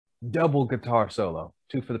Double guitar solo,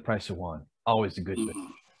 two for the price of one. Always a good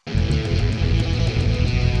thing. Mhm.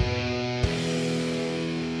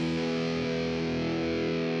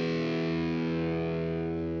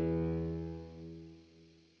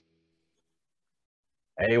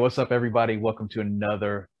 Hey, what's up, everybody? Welcome to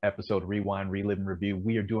another episode, Rewind, Relive, and Review.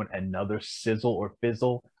 We are doing another Sizzle or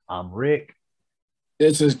Fizzle. I'm Rick.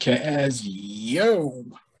 This is Kaz. Yo.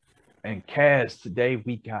 And Kaz, today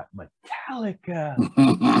we got Metallica.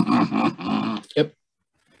 Yep.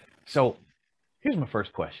 So here's my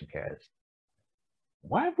first question, Kaz.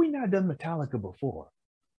 Why have we not done Metallica before?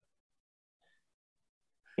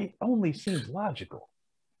 It only seems logical.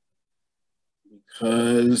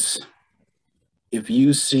 Because if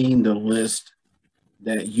you've seen the list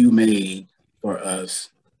that you made for us,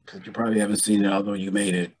 because you probably haven't seen it, although you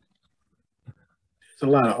made it, there's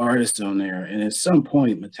a lot of artists on there. And at some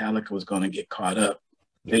point, Metallica was going to get caught up.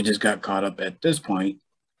 They just got caught up at this point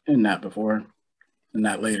and not before and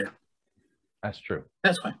not later. That's true.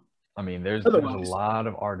 That's fine. I mean, there's a lot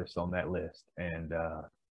of artists on that list and a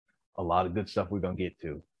lot of good stuff we're going to get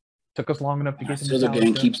to. Took us long enough to get to Sizzle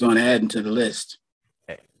gang keeps on adding to the list.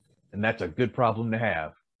 Hey, and that's a good problem to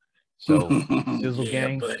have. So Sizzle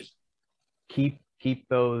gang, buddy. keep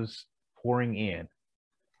those pouring in.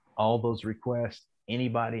 All those requests,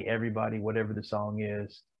 anybody, everybody, whatever the song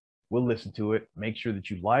is, we'll listen to it. Make sure that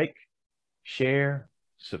you like, share,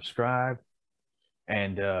 subscribe,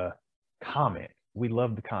 and comment. We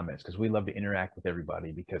love the comments because we love to interact with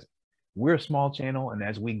everybody because we're a small channel, and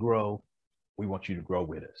as we grow, we want you to grow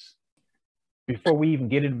with us. Before we even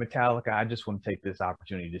get into Metallica, I just want to take this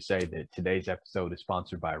opportunity to say that today's episode is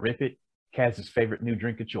sponsored by Rip It, Kaz's favorite new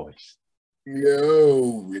drink of choice.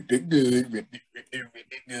 Yo, rip it good, rip it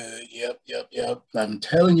good. Yep. I'm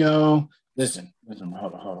telling y'all, listen,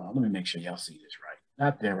 hold on. Let me make sure y'all see this right.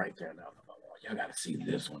 Not there, right there. No. Y'all got to see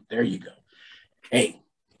this one. There you go. Hey,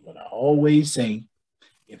 what I always say,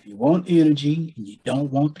 if you want energy and you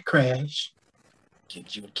don't want to crash,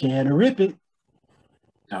 get you a can of Rip It.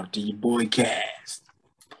 Talk to your boy Kaz.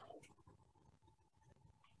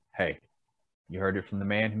 Hey, you heard it from the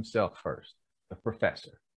man himself first, the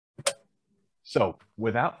professor. So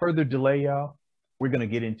without further delay, y'all, we're going to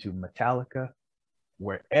get into Metallica,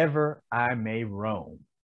 Wherever I May Roam.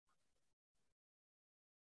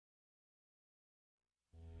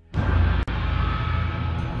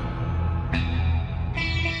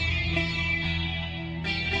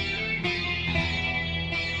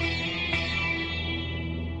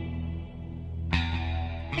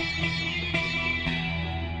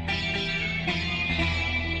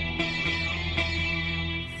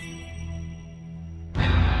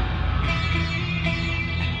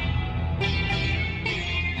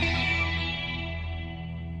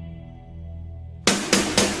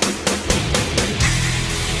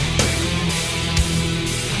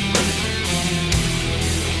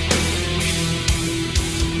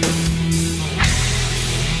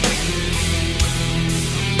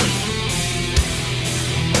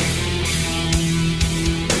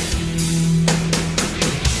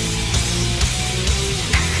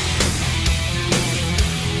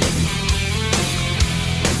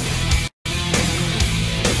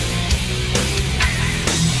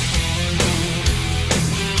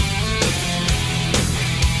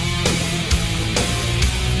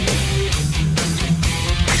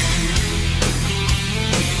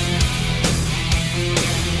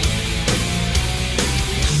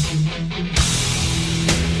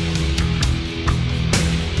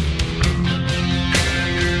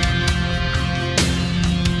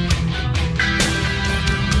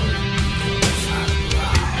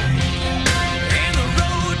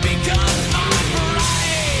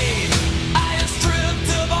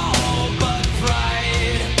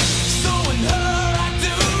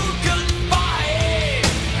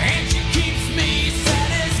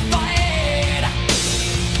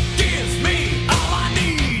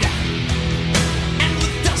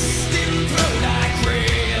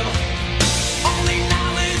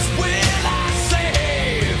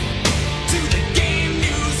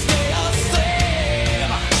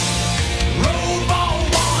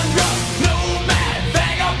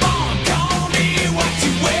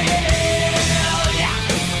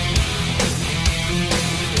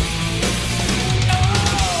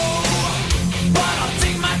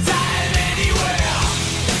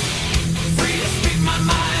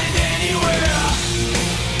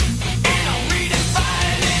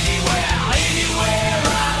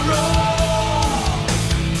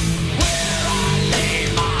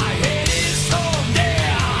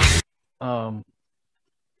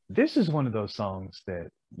 This is one of those songs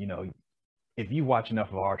that, you know, if you watch enough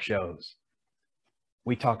of our shows,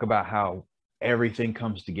 we talk about how everything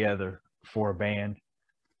comes together for a band.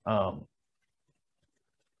 Um,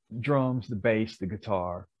 Drums, the bass, the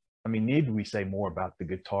guitar. I mean, need we say more about the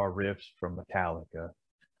guitar riffs from Metallica?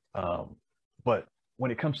 Um, but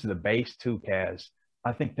when it comes to the bass too, Kaz,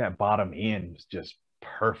 I think that bottom end was just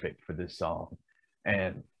perfect for this song.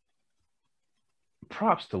 And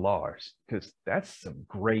props to Lars, because that's some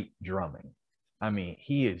great drumming. I mean,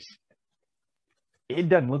 he is, it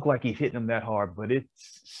doesn't look like he's hitting them that hard, but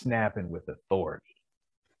it's snapping with authority.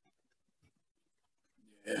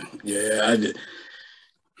 Yeah.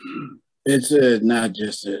 It's not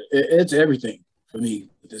just it's everything for me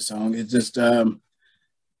with this song. It's just I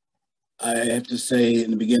have to say in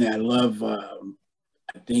the beginning, I love. I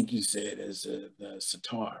think you said as the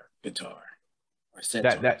sitar guitar or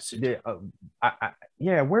sitar.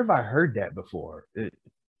 Yeah. Where have I heard that before?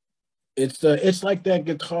 It's like that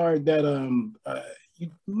guitar that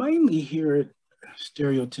you mainly hear it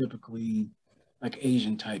stereotypically like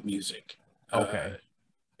Asian type music. Okay.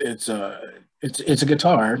 It's a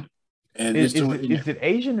guitar, and is it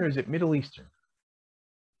Asian or is it Middle Eastern?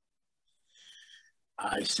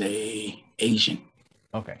 I say Asian.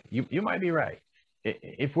 Okay, you might be right.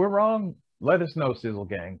 If we're wrong, let us know, Sizzle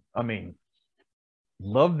Gang. I mean,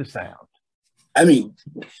 love the sound. I mean,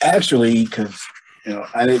 actually, because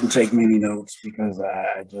I didn't take many notes because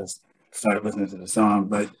I just started listening to the song,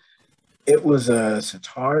 but it was a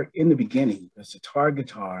sitar in the beginning, a sitar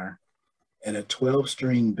guitar and a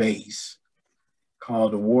 12-string bass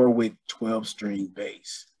called a Warwick 12-string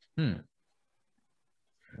bass. Nice.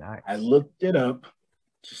 I looked it up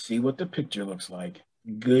to see what the picture looks like.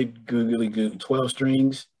 Good, googly good. 12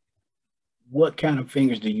 strings. What kind of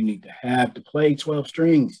fingers do you need to have to play 12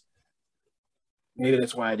 strings? Maybe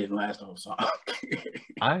that's why I didn't last the whole song.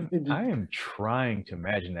 I am trying to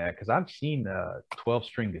imagine that because I've seen a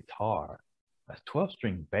 12-string guitar, a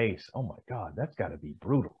 12-string bass. Oh my God, that's got to be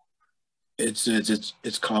brutal.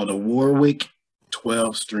 It's called a Warwick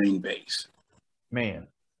 12-string bass. Man,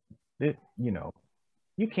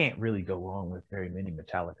 you can't really go wrong with very many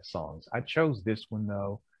Metallica songs. I chose this one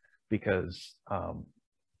though because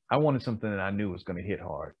I wanted something that I knew was going to hit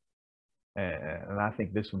hard, and I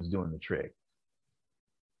think this one's doing the trick.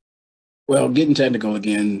 Well, getting technical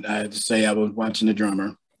again, I have to say I was watching the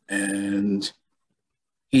drummer, and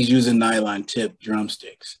he's using nylon tip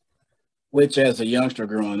drumsticks, which as a youngster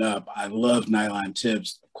growing up, I loved nylon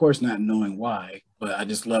tips. Of course, not knowing why, but I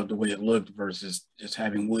just loved the way it looked versus just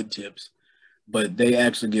having wood tips. But they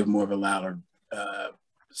actually give more of a louder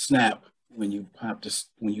snap when you pop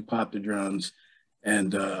the drums,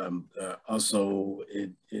 and also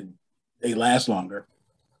they last longer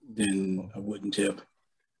than a wooden tip.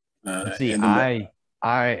 See, I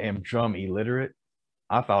am drum illiterate.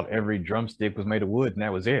 I thought every drumstick was made of wood, and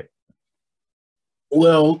that was it.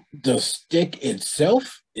 Well, the stick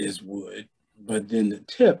itself is wood, but then the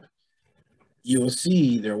tip, you will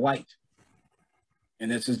see they're white,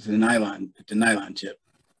 and this is the nylon tip.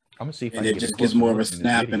 I'm gonna see if and it just gives more of a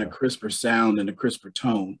snap and a crisper sound and a crisper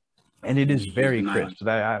tone. And it is very crisp. So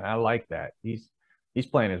I like that. He's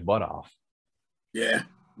playing his butt off. Yeah.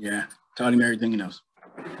 Taught him everything he knows.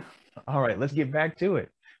 All right, let's get back to it.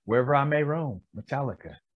 Wherever I May Roam,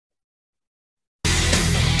 Metallica.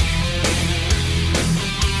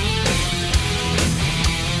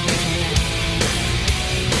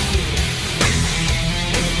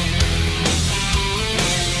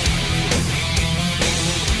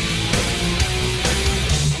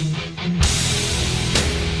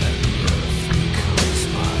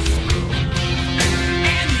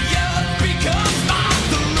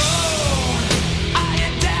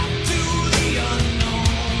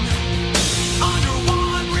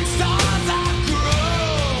 Underwater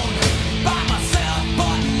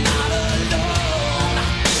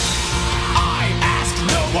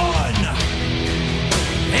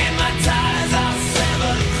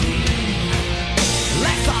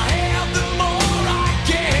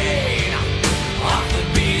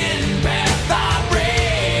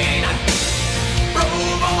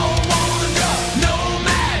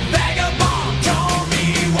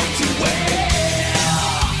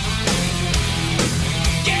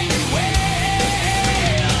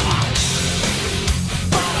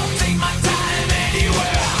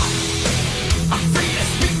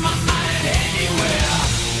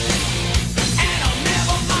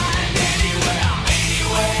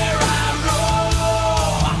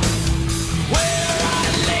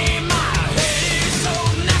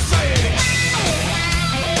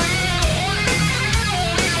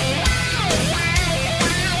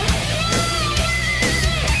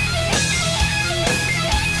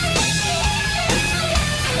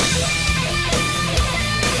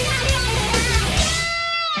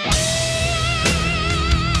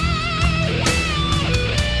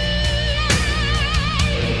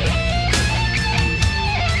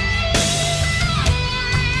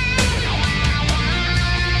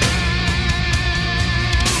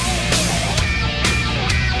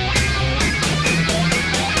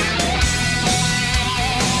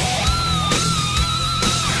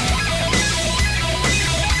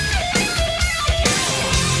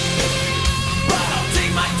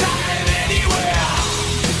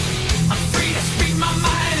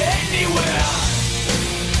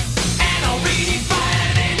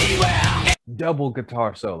double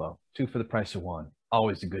guitar solo, 2 for the price of 1.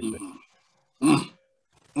 Always a good thing.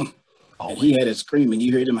 And he had it screaming.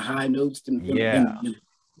 You hear them high notes, them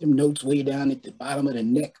notes way down at the bottom of the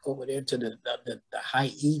neck over there to the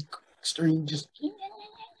high E string. Just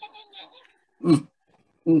good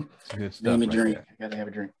stuff. Name a drink. There. I gotta have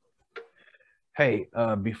a drink. Hey,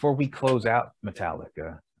 before we close out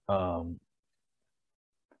Metallica, how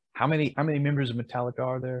many members of Metallica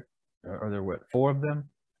are there? Are there what, 4 of them?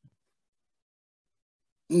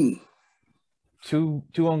 Two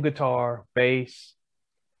on guitar, bass,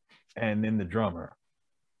 and then the drummer.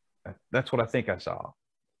 That's what I think I saw.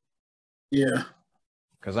 Yeah.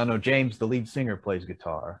 Because I know James, the lead singer, plays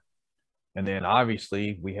guitar. And then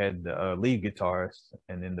obviously we had the lead guitarist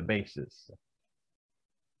and then the bassist.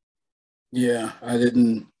 Yeah, I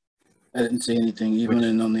didn't see anything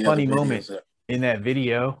even on the funny other moment videos. In that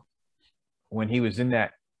video when he was in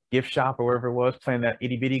that gift shop or wherever it was playing that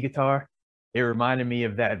itty bitty guitar. It reminded me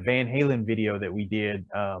of that Van Halen video that we did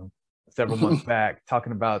several months back,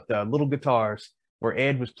 talking about little guitars, where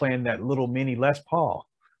Ed was playing that little mini Les Paul.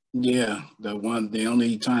 Yeah, the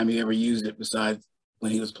only time he ever used it besides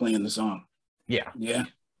when he was playing the song. Yeah. Yeah.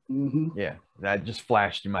 Yeah, that just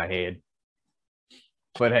flashed in my head.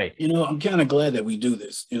 But hey, I'm kind of glad that we do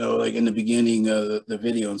this. Like in the beginning of the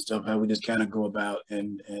video and stuff, how we just kind of go about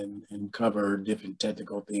and cover different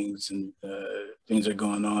technical things and things that are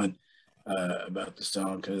going on about the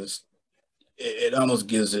song, because it almost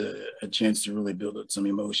gives a chance to really build up some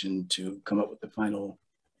emotion to come up with the final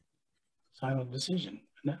decision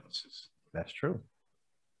analysis. That's true.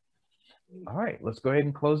 All right, let's go ahead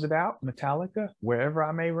and close it out. Metallica, Wherever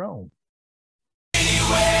I May Roam.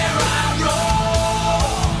 Anywhere I roam,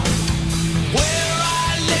 where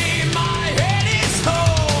I lay my head is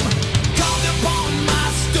home. Called upon my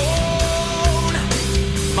stone,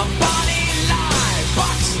 my body lies,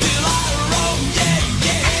 but still I roam. Yeah,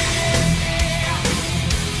 yeah.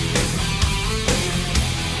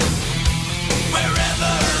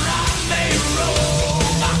 Wherever I may roam,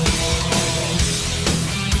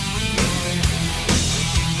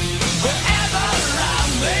 wherever I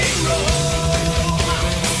may roam.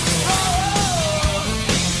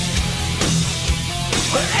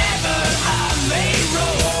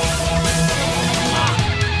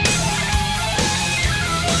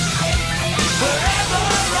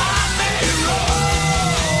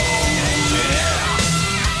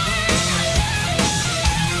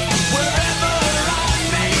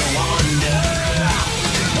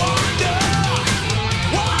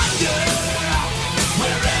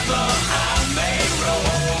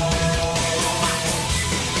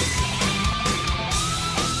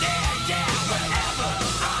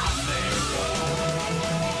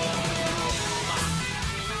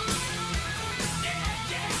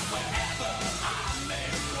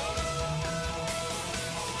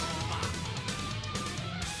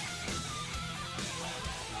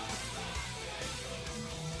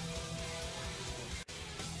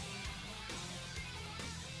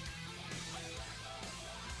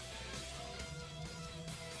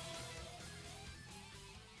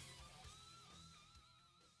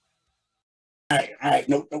 All right.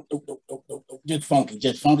 Nope. Just funky.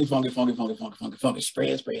 Spread.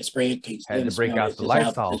 Had to break out the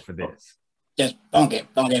Lysol for this. Just funky.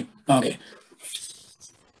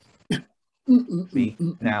 See,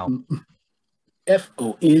 now.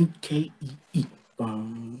 FONKEE.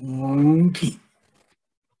 Funky.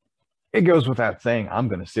 It goes without saying, I'm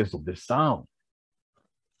going to sizzle this song.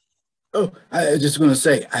 Oh, I was just going to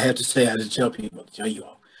say, I have to tell you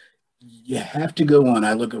all, you have to go on.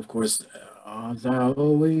 I look, of course, as I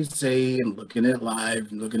always say, I'm looking at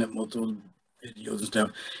live, looking at multiple videos and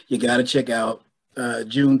stuff. You got to check out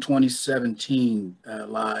June 2017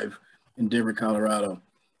 live in Denver, Colorado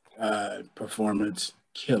performance.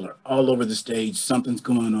 Killer. All over the stage. Something's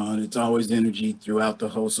going on. It's always energy throughout the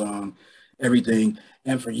whole song, everything.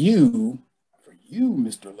 And for you,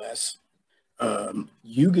 Mr. Les,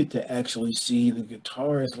 you get to actually see the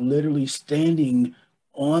guitarist literally standing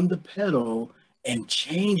on the pedal and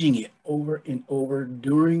changing it over and over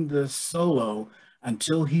during the solo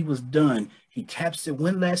until he was done. He taps it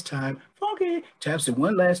one last time, funky, taps it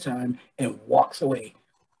one last time, and walks away.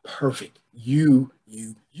 Perfect. You,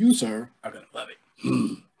 sir, are going to love it.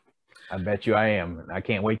 I bet you I am. I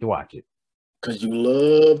can't wait to watch it. Because you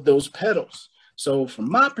love those pedals. So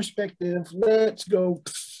from my perspective, let's go.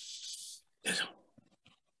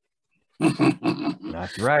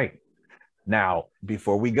 That's right. Now,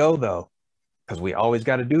 before we go, though, because we always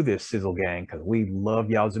got to do this, Sizzle Gang, because we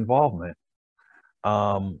love y'all's involvement.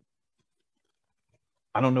 I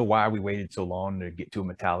don't know why we waited so long to get to a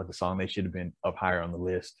Metallica song. They should have been up higher on the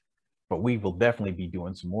list. but we will definitely be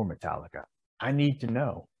doing some more Metallica. I need to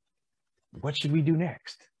know, what should we do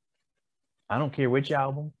next? I don't care which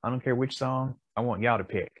album, I don't care which song, I want y'all to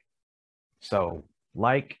pick. So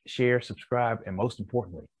like, share, subscribe, and most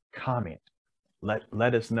importantly, comment.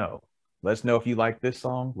 Let us know. Let us know if you like this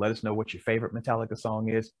song. Let us know what your favorite Metallica song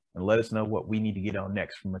is, and let us know what we need to get on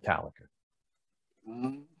next from Metallica.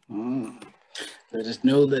 Mm-hmm. Let us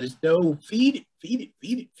know. Let us know. Feed it. Feed it.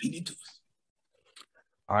 Feed it. Feed it to us.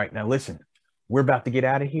 All right, now listen, we're about to get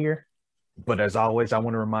out of here, but as always, I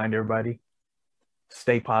want to remind everybody,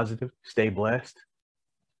 stay positive, stay blessed.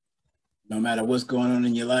 No matter what's going on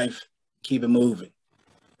in your life, keep it moving.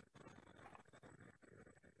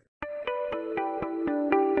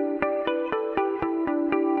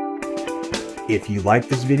 If you like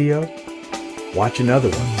this video, watch another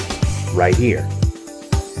one right here.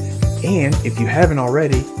 And if you haven't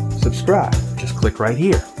already, subscribe. Just click right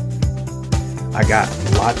here. I got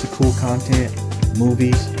lots of cool content,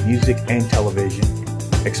 movies, music, and television.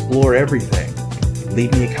 Explore everything.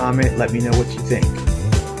 Leave me a comment. Let me know what you think.